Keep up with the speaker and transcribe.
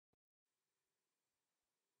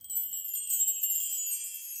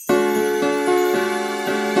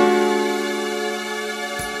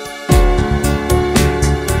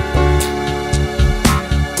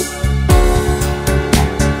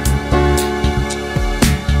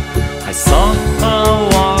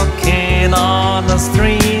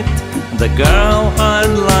street, the girl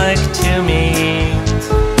I'd like to meet.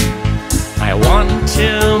 I want to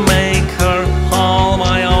make her all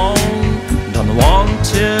my own, don't want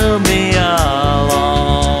to be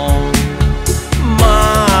alone.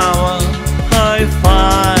 Mama, I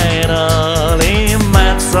finally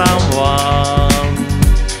met someone.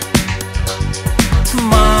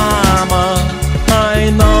 Mama, I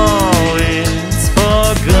know it's for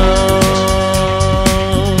good.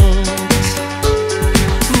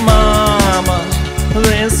 Mama,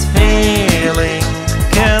 this feeling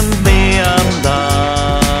can be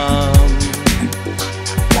undone.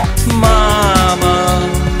 Mama,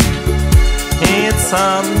 it's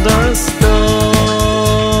understood.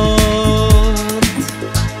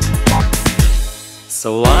 So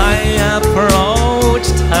I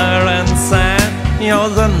approached her and said,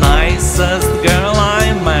 "You're the nicest girl I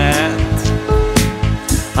met.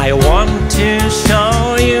 I want to show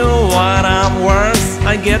you what I'm worth.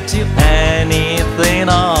 I get you anything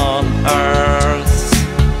on earth."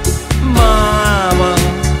 Mama,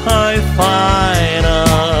 I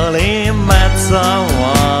finally met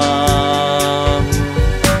someone.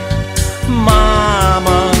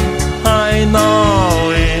 Mama, I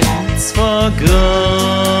know it's for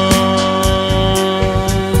good.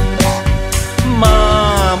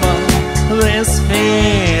 Mama, this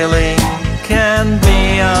feeling can be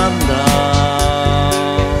undone.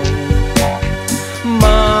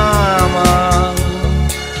 Mama,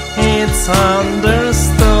 it's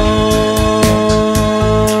understood.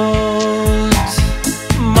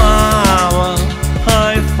 Mama,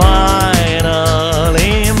 I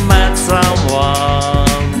finally met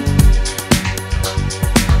someone.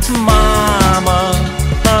 Mama,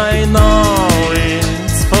 I know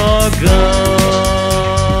it's for good.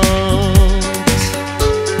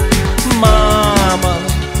 Mama,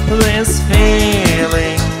 this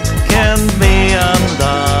feeling can be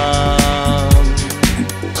undone.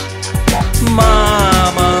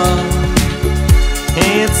 Mama,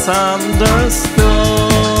 it's understood.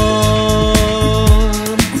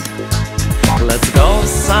 Let's go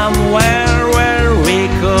somewhere where we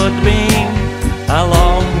could be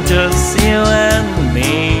alone, just you and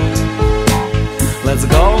me. Let's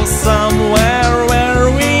go somewhere where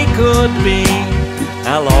we could be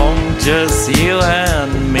alone, just you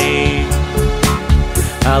and me.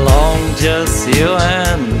 Alone, just you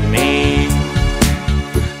and me.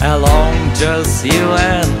 Alone, just you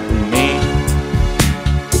and me.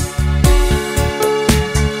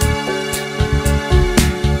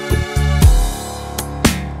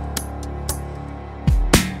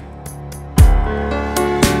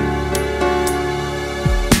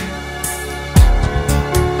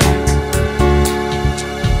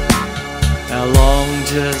 Alone,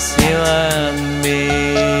 just you and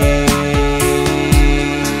me.